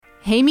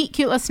Hey, Meet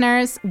Cute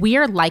listeners, we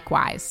are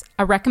Likewise,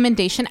 a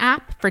recommendation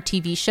app for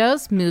TV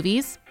shows,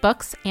 movies,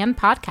 books, and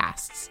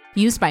podcasts,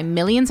 used by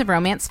millions of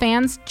romance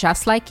fans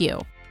just like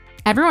you.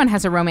 Everyone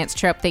has a romance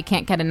trope they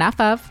can't get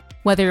enough of.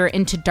 Whether you're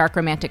into dark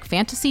romantic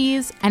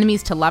fantasies,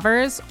 enemies to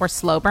lovers, or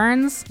slow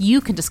burns, you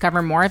can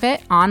discover more of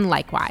it on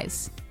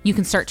Likewise. You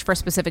can search for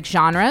specific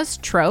genres,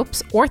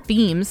 tropes, or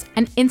themes,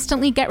 and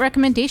instantly get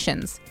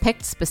recommendations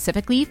picked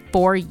specifically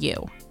for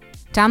you.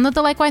 Download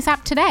the Likewise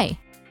app today.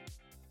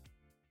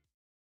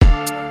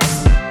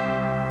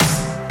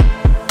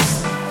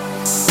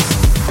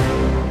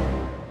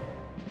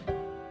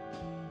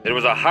 It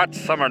was a hot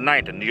summer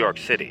night in New York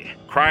City.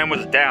 Crime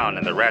was down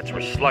and the rats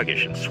were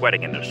sluggish and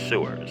sweating in their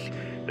sewers.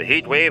 The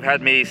heat wave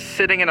had me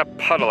sitting in a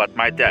puddle at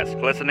my desk,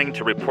 listening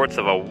to reports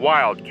of a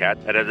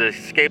wildcat that had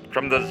escaped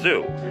from the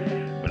zoo,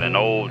 when an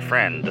old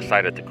friend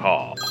decided to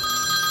call.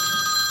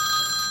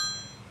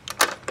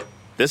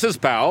 This is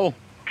Powell.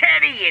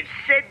 Teddy, it's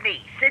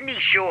Sydney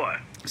Shore.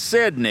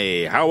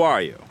 Sydney, how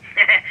are you?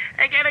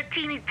 I got a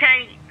teeny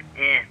tiny,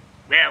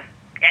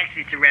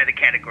 actually it's a rather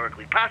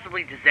categorically,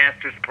 possibly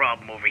disastrous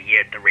problem over here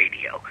at the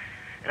radio.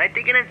 And I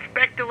think an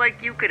inspector like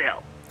you could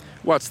help.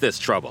 What's this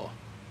trouble?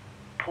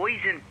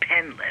 Poison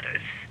pen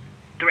letters.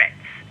 Threats.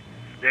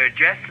 They're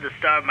addressed to the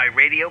star of my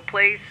radio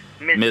plays,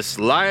 Miss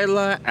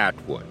Lila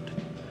Atwood.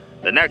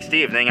 The next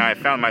evening, I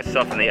found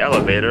myself in the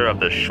elevator of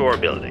the Shore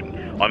building,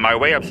 on my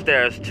way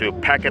upstairs to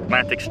Pack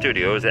Atlantic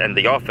Studios and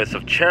the office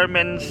of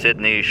Chairman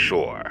Sydney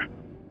Shore.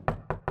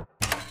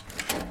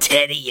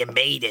 Teddy, you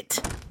made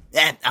it.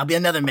 I'll be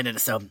another minute or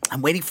so.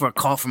 I'm waiting for a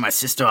call from my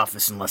sister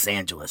office in Los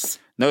Angeles.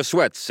 No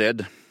sweat,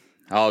 Sid.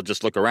 I'll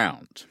just look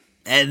around.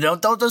 And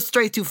don't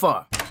stray too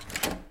far.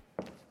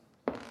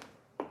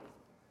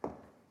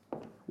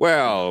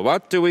 Well,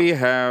 what do we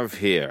have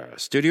here?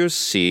 Studio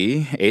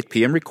C, 8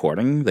 p.m.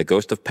 recording, The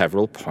Ghost of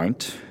Peveril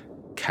Point,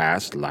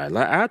 cast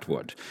Lila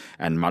Atwood,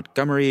 and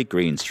Montgomery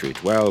Green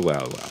Street. Well.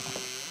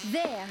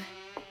 There,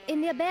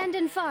 in the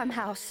abandoned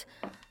farmhouse,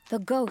 the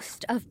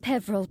ghost of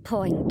Peveril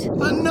Point.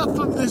 Enough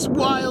of this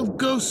wild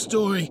ghost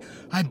story.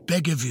 I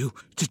beg of you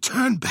to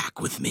turn back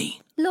with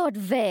me. Lord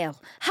Vale,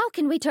 how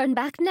can we turn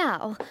back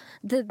now?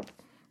 The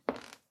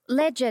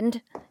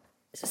legend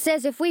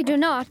says if we do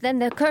not, then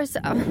the curse...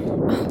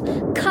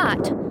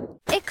 Cut.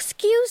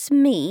 Excuse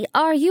me,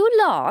 are you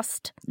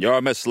lost?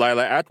 You're Miss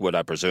Lila Atwood,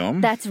 I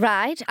presume? That's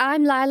right,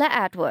 I'm Lila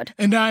Atwood.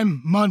 And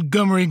I'm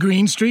Montgomery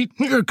Green Street,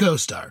 your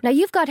co-star. Now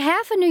you've got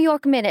half a New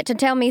York minute to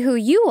tell me who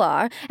you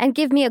are and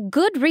give me a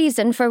good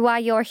reason for why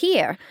you're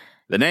here.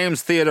 The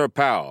name's Theodore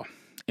Powell.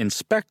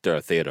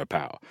 Inspector Theodore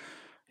Powell.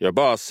 Your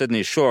boss,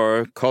 Sydney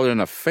Shore, called in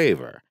a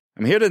favor.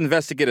 I'm here to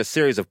investigate a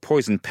series of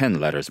poison pen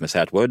letters, Miss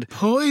Atwood.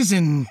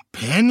 Poison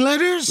pen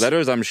letters?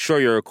 Letters I'm sure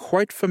you're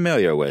quite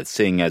familiar with,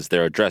 seeing as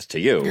they're addressed to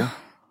you.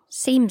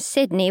 Seems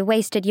Sydney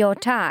wasted your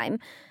time.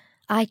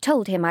 I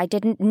told him I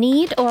didn't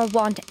need or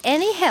want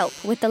any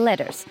help with the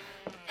letters.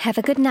 Have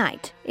a good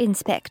night,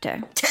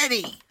 Inspector.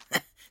 Teddy!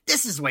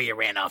 This is where you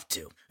ran off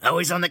to.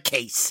 Always on the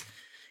case.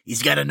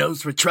 He's got a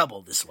nose for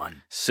trouble, this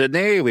one.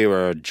 Sydney, we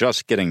were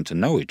just getting to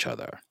know each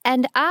other.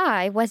 And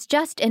I was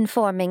just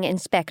informing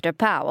Inspector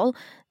Powell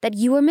that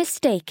you were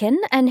mistaken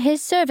and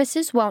his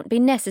services won't be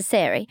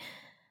necessary.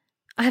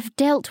 I've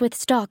dealt with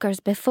stalkers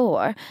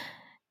before.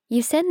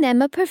 You send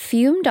them a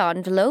perfumed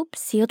envelope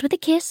sealed with a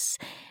kiss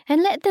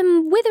and let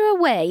them wither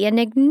away in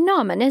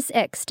ignominious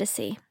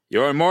ecstasy.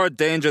 You're in more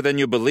danger than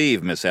you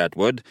believe, Miss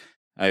Atwood.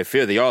 I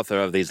fear the author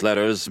of these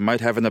letters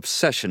might have an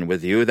obsession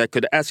with you that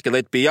could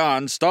escalate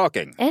beyond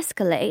stalking.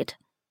 Escalate?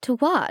 To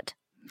what?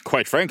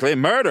 Quite frankly,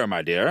 murder,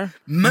 my dear.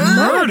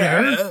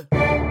 Murder?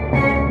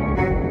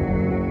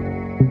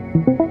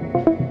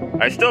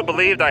 I still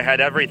believed I had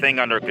everything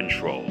under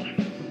control.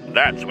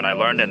 That's when I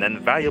learned an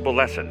invaluable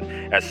lesson.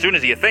 As soon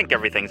as you think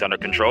everything's under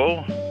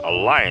control, a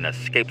lion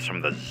escapes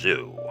from the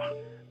zoo.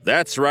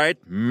 That's right,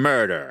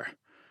 murder.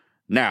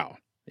 Now,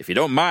 if you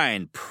don't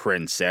mind,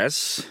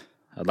 Princess,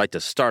 I'd like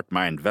to start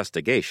my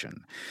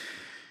investigation.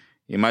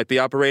 You might be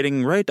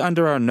operating right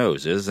under our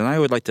noses, and I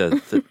would like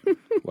to...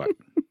 What?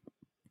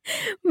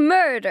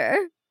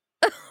 Murder?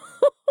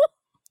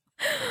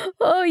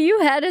 Oh,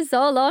 you had us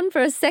all on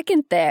for a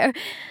second there.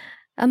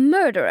 A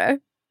murderer?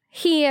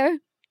 Here?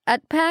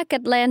 At Pack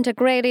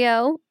Atlantic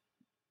Radio?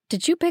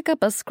 Did you pick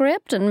up a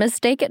script and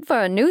mistake it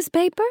for a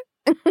newspaper?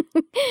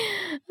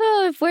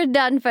 Oh, if we're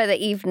done for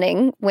the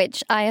evening,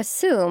 which I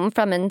assume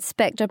from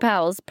Inspector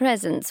Powell's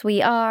presence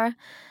we are,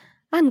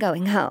 I'm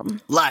going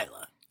home.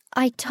 Lila.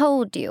 I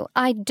told you,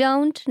 I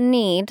don't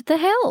need the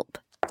help.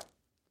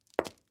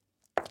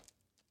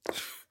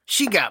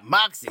 She got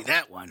moxie,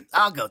 that one.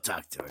 I'll go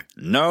talk to her.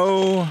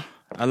 No,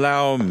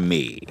 allow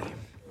me.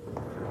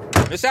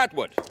 Miss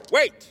Atwood,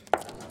 wait!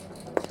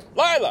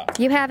 Lila!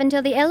 You have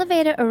until the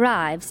elevator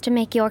arrives to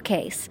make your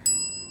case.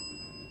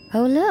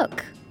 Oh,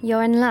 look,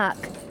 you're in luck.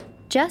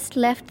 Just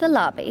left the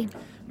lobby.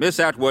 Miss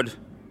Atwood,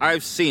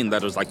 I've seen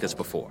letters like this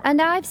before.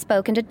 And I've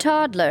spoken to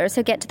toddlers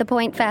who get to the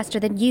point faster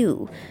than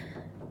you.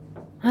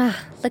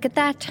 Look at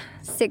that.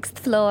 6th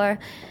floor.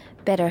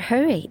 Better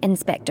hurry,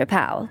 Inspector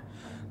Powell.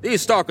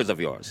 These stalkers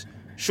of yours,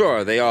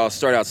 Sure, they all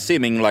start out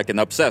seeming like an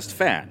obsessed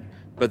fan,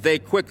 but they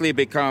quickly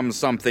become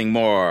something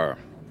more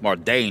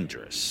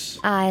dangerous.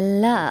 I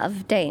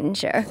love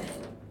danger.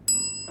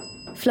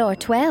 Floor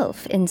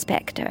 12,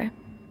 Inspector.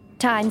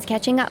 Time's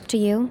catching up to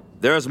you.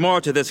 There's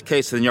more to this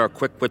case than your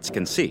quick wits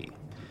can see.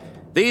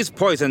 These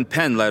poison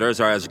pen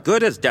letters are as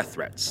good as death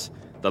threats.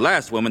 The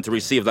last woman to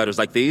receive letters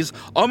like these,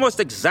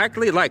 almost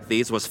exactly like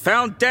these, was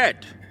found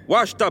dead,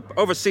 washed up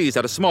overseas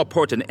at a small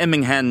port in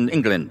Immingham,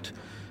 England.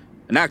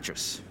 An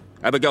actress,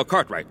 Abigail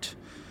Cartwright.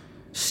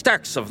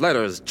 Stacks of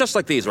letters just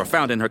like these were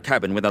found in her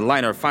cabin when the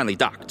liner finally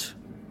docked.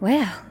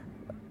 Well,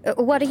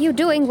 what are you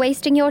doing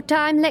wasting your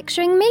time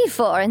lecturing me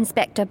for,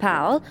 Inspector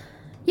Powell?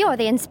 You're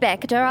the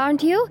inspector,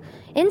 aren't you?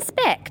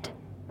 Inspect.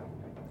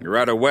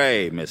 Right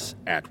away, Miss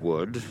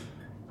Atwood.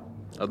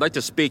 I'd like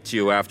to speak to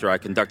you after I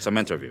conduct some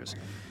interviews.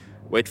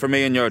 Wait for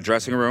me in your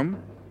dressing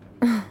room.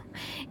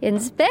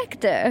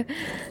 Inspector,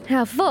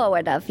 how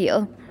forward of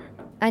you.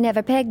 I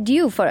never pegged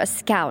you for a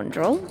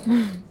scoundrel.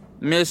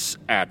 Miss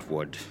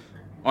Atwood,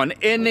 on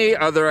any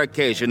other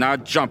occasion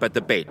I'd jump at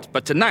the bait,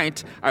 but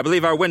tonight I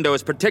believe our window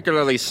is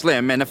particularly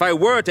slim, and if I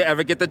were to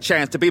ever get the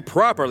chance to be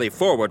properly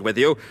forward with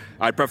you,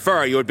 I'd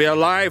prefer you would be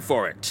alive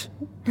for it.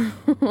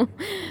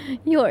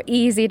 You're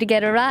easy to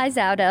get a rise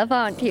out of,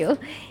 aren't you?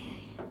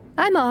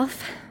 I'm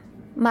off.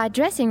 My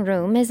dressing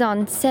room is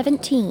on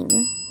 17.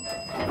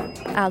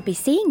 I'll be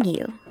seeing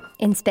you,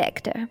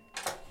 Inspector.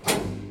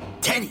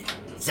 Teddy,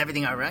 is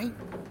everything all right?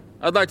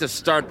 I'd like to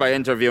start by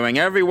interviewing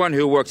everyone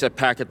who works at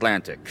Pack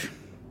Atlantic.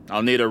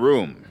 I'll need a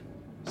room,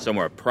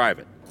 somewhere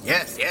private.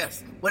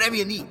 Yes. Whatever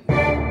you need.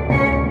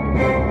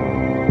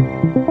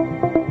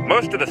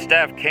 Most of the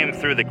staff came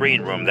through the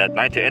green room that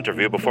night to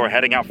interview before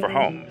heading out for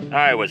home.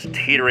 I was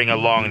teetering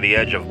along the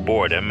edge of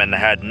boredom and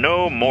had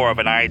no more of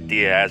an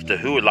idea as to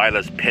who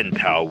Lila's pen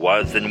pal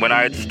was than when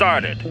I had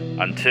started,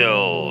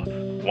 until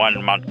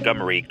one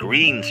Montgomery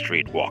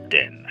Greenstreet walked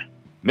in.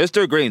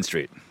 Mr.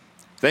 Greenstreet,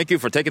 thank you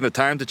for taking the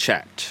time to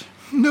chat.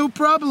 No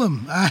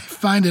problem. I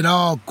find it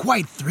all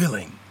quite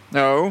thrilling.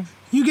 No?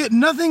 You get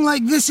nothing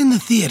like this in the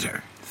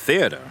theater.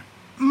 Theater?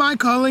 My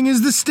calling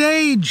is the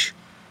stage.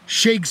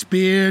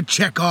 Shakespeare,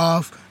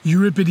 Chekhov,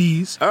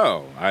 Euripides.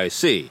 Oh, I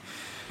see.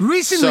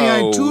 Recently,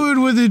 I toured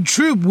with a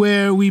troupe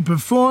where we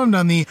performed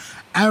on the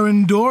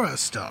Arendora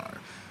Star,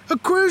 a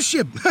cruise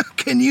ship.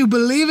 Can you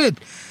believe it?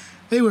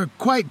 They were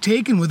quite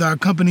taken with our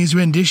company's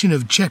rendition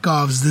of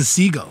Chekhov's The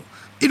Seagull.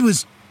 It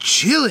was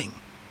chilling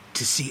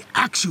to see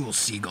actual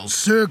seagulls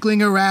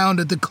circling around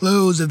at the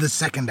close of the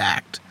second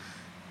act.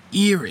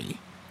 Eerie.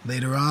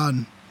 Later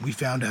on, we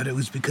found out it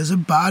was because a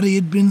body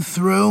had been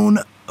thrown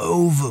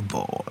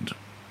overboard.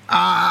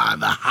 Ah,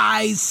 the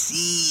high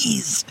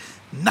seas.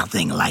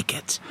 Nothing like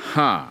it.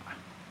 Huh.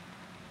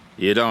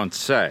 You don't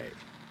say.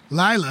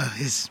 Lila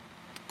is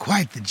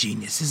quite the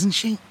genius, isn't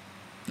she?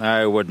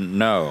 I wouldn't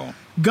know.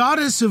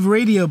 Goddess of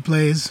radio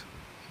plays.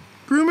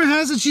 Rumor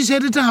has it she's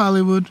headed to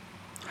Hollywood.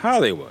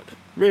 Hollywood?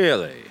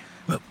 Really?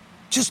 Well,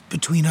 just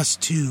between us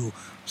two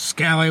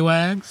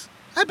scallywags,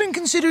 I've been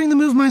considering the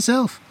move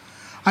myself.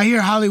 I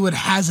hear Hollywood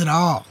has it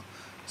all,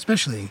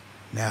 especially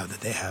now that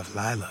they have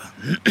Lila.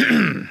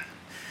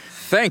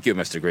 Thank you,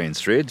 Mr.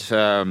 Greenstreet.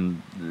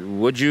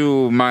 Would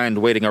you mind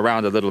waiting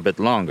around a little bit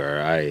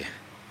longer? I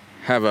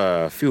have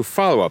a few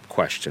follow-up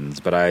questions,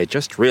 but I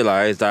just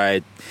realized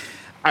I'd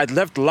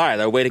left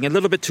Lila waiting a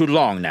little bit too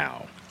long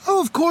now.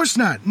 Oh, of course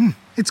not.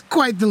 It's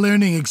quite the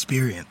learning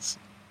experience.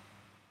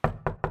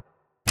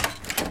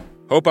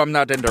 Hope I'm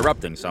not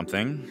interrupting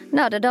something.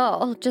 Not at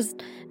all.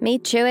 Just me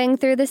chewing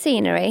through the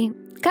scenery.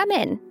 Come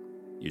in.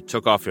 You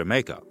took off your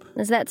makeup.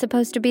 Is that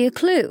supposed to be a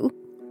clue?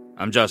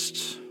 I'm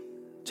just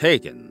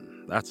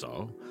taken. That's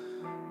all.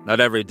 Not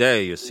every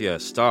day you see a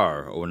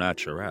star au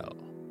naturel.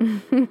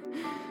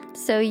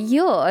 So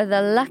you're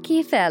the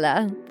lucky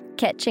fella,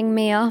 catching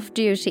me off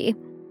duty.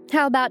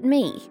 How about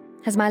me?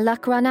 Has my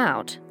luck run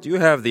out? Do you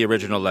have the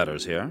original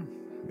letters here?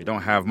 We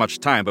don't have much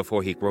time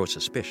before he grows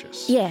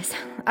suspicious. Yes,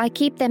 I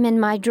keep them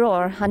in my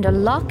drawer under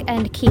lock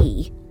and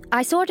key.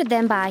 I sorted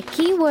them by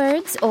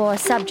keywords or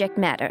subject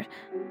matter.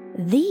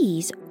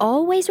 These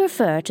always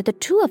refer to the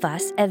two of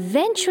us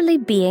eventually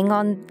being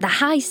on the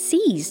high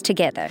seas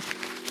together.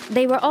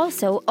 They were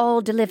also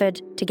all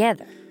delivered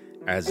together.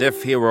 As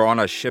if he were on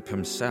a ship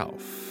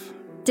himself.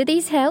 Do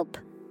these help?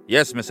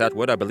 Yes, Miss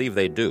Atwood, I believe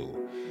they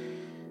do.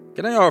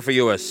 Can I offer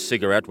you a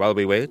cigarette while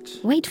we wait?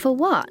 Wait for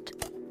what?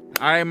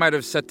 I might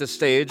have set the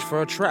stage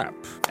for a trap,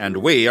 and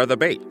we are the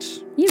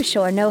bait. You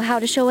sure know how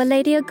to show a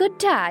lady a good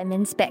time,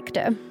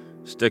 Inspector.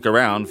 Stick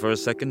around for a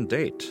second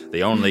date.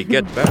 They only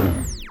get better.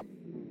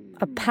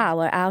 A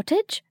power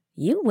outage?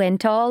 You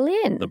went all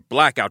in. The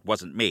blackout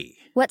wasn't me.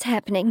 What's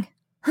happening?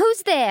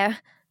 Who's there?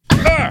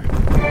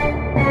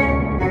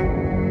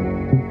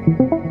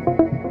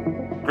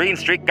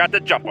 Greenstreet got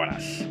the jump on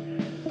us.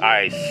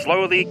 I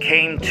slowly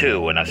came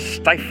to in a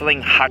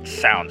stifling hot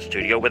sound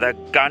studio with a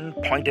gun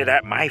pointed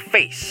at my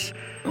face.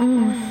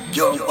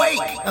 You're awake!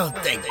 Oh,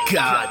 thank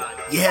God.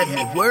 You had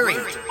me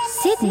worried.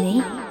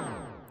 Sydney?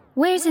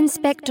 Where's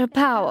Inspector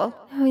Powell?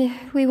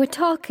 We were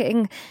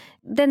talking.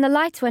 Then the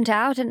lights went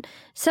out and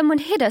someone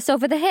hit us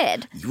over the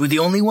head. You were the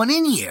only one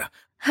in here.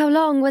 How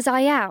long was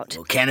I out?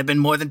 Well, can't have been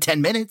more than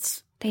 10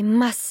 minutes. They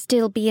must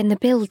still be in the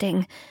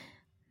building.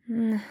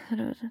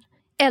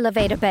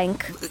 Elevator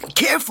bank.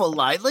 Careful,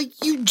 Lila.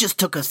 You just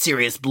took a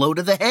serious blow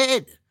to the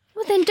head.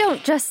 Well, then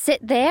don't just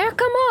sit there.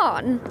 Come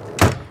on.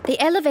 The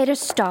elevator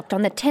stopped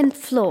on the 10th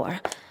floor.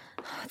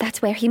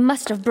 That's where he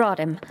must have brought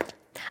him.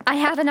 I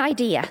have an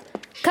idea.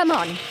 Come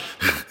on.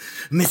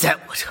 Miss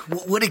Atwood,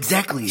 what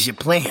exactly is your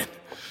plan?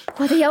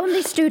 Well, the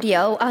only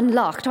studio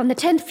unlocked on the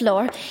 10th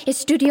floor is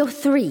Studio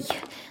 3.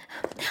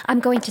 I'm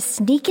going to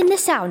sneak in the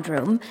sound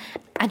room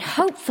and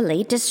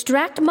hopefully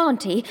distract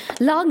Monty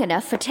long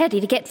enough for Teddy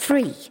to get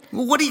free.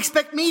 What do you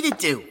expect me to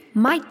do?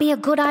 Might be a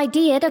good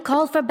idea to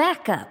call for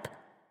backup.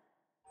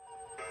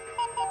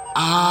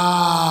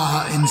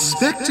 Ah,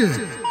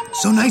 Inspector.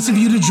 So nice of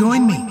you to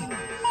join me.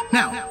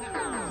 Now,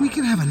 we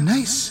can have a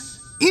nice,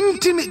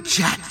 intimate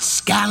chat,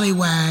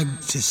 scallywag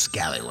to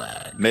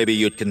scallywag. Maybe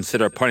you'd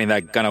consider pointing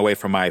that gun away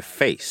from my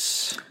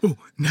face. Oh,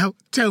 now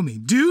tell me,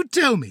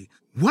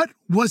 what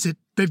was it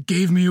that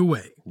gave me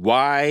away?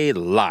 Why,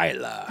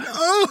 Lila?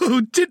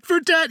 Oh, tit for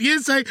tat,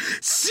 yes, I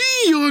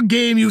see your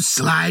game, you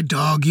sly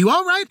dog. You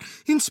all right,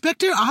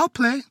 Inspector? I'll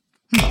play.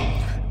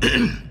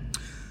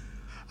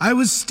 I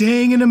was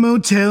staying in a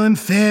motel in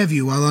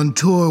Fairview while on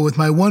tour with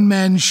my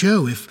one-man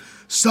show, If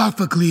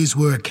Sophocles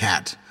Were a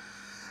Cat.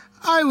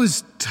 I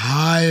was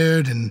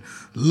tired and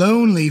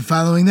lonely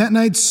following that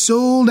night's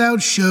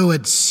sold-out show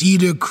at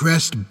Cedar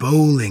Crest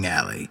Bowling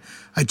Alley.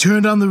 I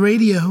turned on the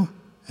radio,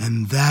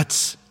 and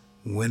that's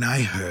when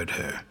I heard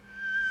her.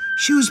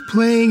 She was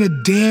playing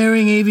a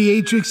daring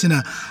aviatrix in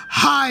a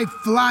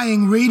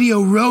high-flying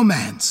radio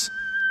romance.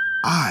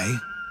 I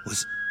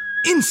was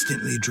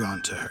instantly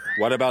drawn to her.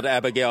 What about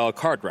Abigail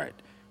Cartwright?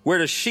 Where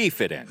does she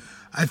fit in?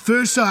 I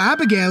first saw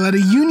Abigail at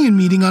a union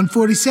meeting on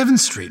 47th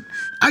Street.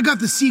 I got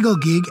the Seagull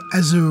gig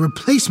as a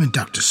replacement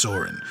Dr.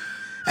 Soren.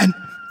 And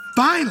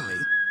finally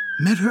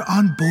met her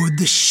on board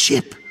the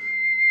ship.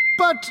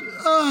 But,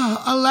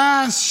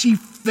 alas, she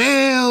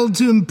failed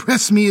to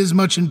impress me as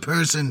much in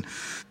person.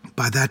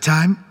 By that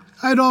time,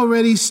 I'd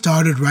already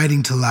started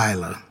writing to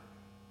Lila.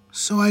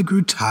 So I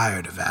grew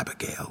tired of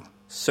Abigail.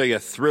 So you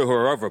threw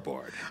her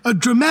overboard. A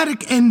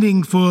dramatic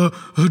ending for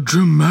a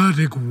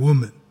dramatic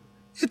woman.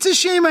 It's a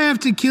shame I have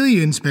to kill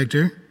you,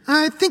 Inspector.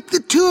 I think the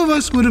two of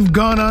us would have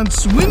gone on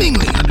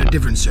swimmingly under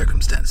different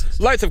circumstances.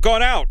 Lights have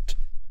gone out.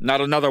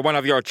 Not another one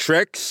of your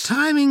tricks.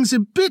 Timing's a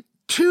bit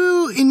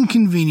too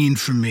inconvenient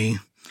for me.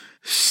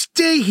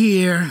 Stay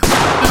here.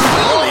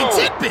 Holy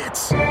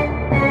tidbits!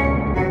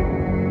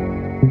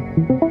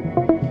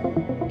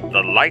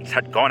 The lights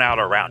had gone out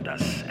around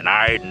us, and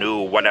I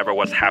knew whatever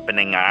was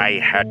happening, I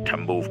had to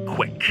move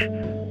quick.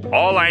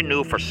 All I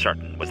knew for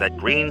certain was that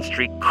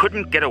Greenstreet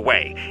couldn't get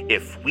away.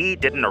 If we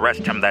didn't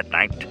arrest him that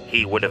night,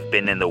 he would have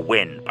been in the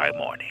wind by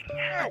morning.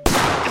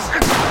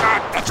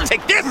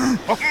 Take this!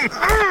 Over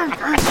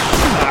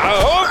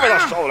the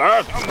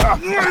shoulder!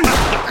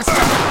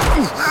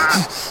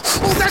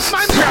 Oh, that's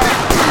my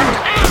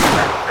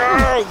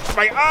Oh,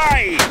 my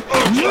eye!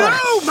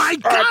 No, my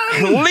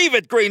gun! Leave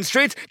it,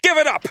 Greenstreet! Give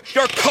it up!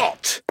 You're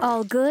caught!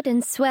 All good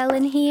and swell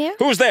in here?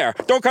 Who's there?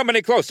 Don't come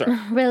any closer.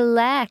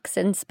 Relax,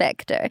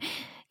 Inspector.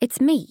 It's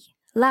me,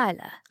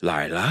 Lila.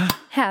 Lila?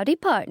 Howdy,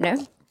 partner.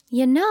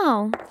 You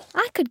know,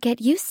 I could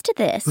get used to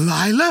this.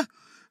 Lila?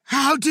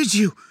 How did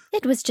you?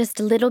 It was just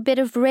a little bit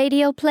of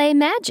radio play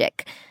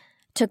magic.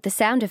 Took the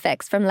sound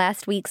effects from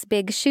last week's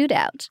big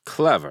shootout.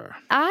 Clever.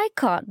 I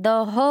caught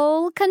the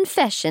whole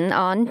confession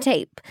on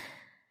tape.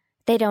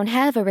 They don't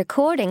have a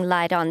recording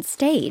light on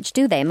stage,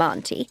 do they,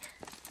 Monty?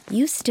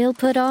 You still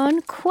put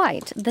on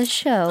quite the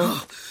show.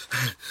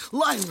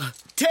 Lila,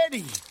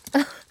 Teddy!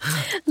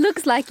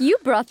 Looks like you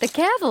brought the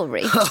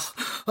cavalry.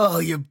 Oh,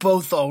 you're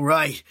both all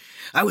right.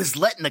 I was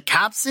letting the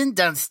cops in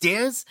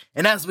downstairs,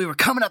 and as we were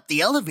coming up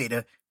the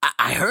elevator,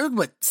 I heard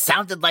what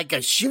sounded like a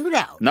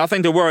shootout.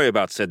 Nothing to worry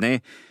about,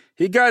 Sidney.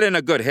 He got in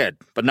a good hit,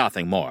 but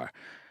nothing more.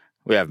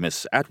 We have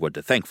Miss Atwood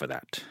to thank for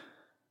that.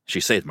 She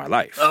saved my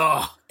life.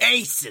 Oh,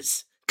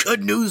 aces!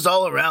 Good news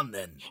all around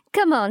then.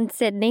 Come on,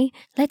 Sidney.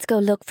 Let's go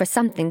look for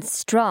something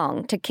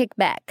strong to kick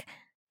back.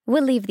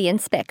 We'll leave the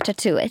inspector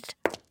to it.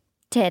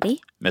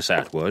 Teddy? Miss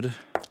Atwood.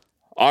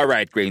 All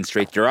right,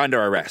 Greenstreet, you're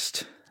under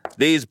arrest.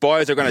 These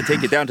boys are going to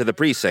take you down to the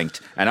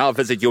precinct, and I'll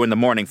visit you in the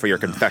morning for your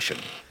confession.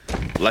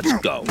 Let's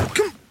go.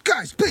 Come,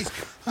 guys, please.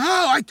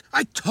 Oh,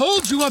 I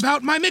told you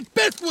about my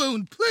Macbeth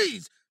wound,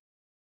 please.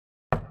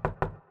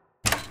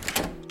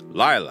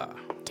 Lila.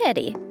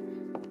 Teddy.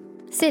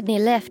 Sidney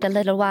left a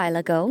little while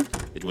ago.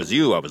 It was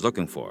you I was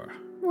looking for.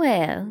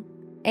 Well,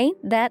 ain't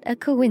that a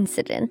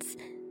coincidence?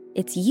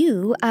 It's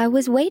you I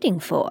was waiting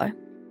for.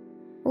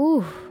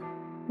 Ooh,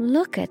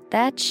 look at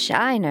that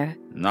shiner.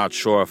 Not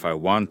sure if I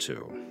want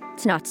to.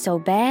 It's not so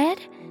bad.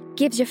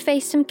 Gives your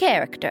face some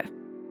character.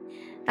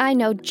 I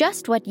know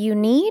just what you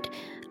need.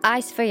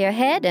 Ice for your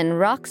head and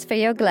rocks for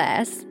your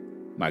glass.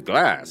 My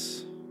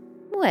glass?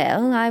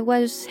 Well, I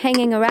was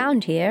hanging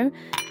around here,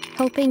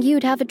 hoping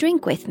you'd have a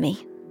drink with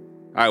me.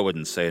 I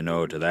wouldn't say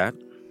no to that.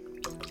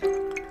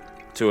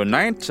 to a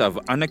night of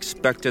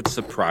unexpected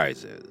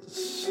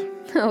surprises.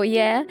 Oh,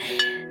 yeah?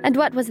 And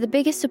what was the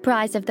biggest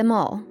surprise of them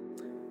all?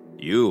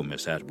 You,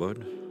 Miss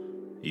Atwood.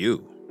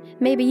 You.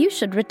 Maybe you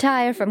should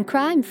retire from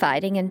crime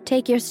fighting and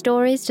take your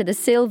stories to the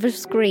silver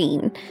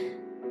screen.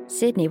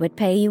 Sydney would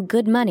pay you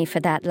good money for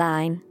that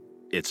line.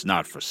 It's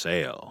not for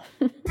sale.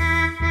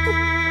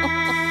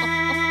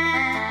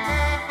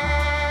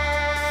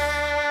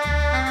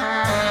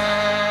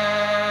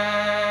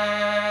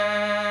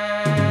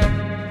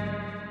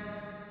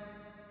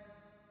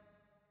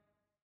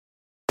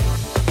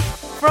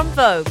 From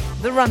Vogue,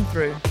 The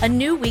Run-Through, a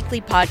new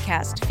weekly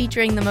podcast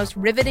featuring the most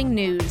riveting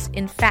news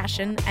in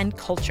fashion and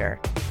culture,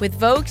 with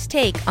Vogue's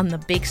take on the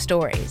big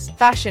stories.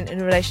 Fashion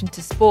in relation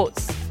to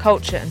sports,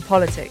 culture, and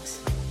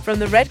politics. From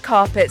the red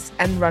carpets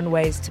and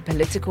runways to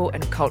political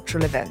and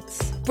cultural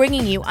events.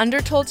 Bringing you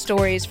undertold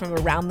stories from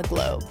around the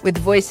globe. With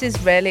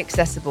voices rarely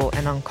accessible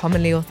and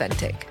uncommonly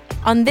authentic.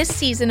 On this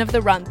season of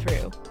The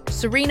Run-Through,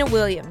 Serena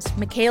Williams,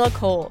 Michaela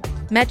Cole,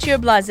 Mathieu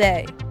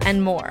Blasé,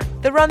 and more.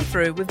 The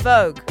Run-Through with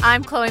Vogue.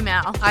 I'm Chloe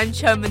Mal. I'm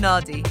Cho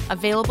Minardi.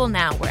 Available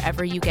now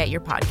wherever you get your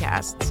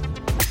podcasts.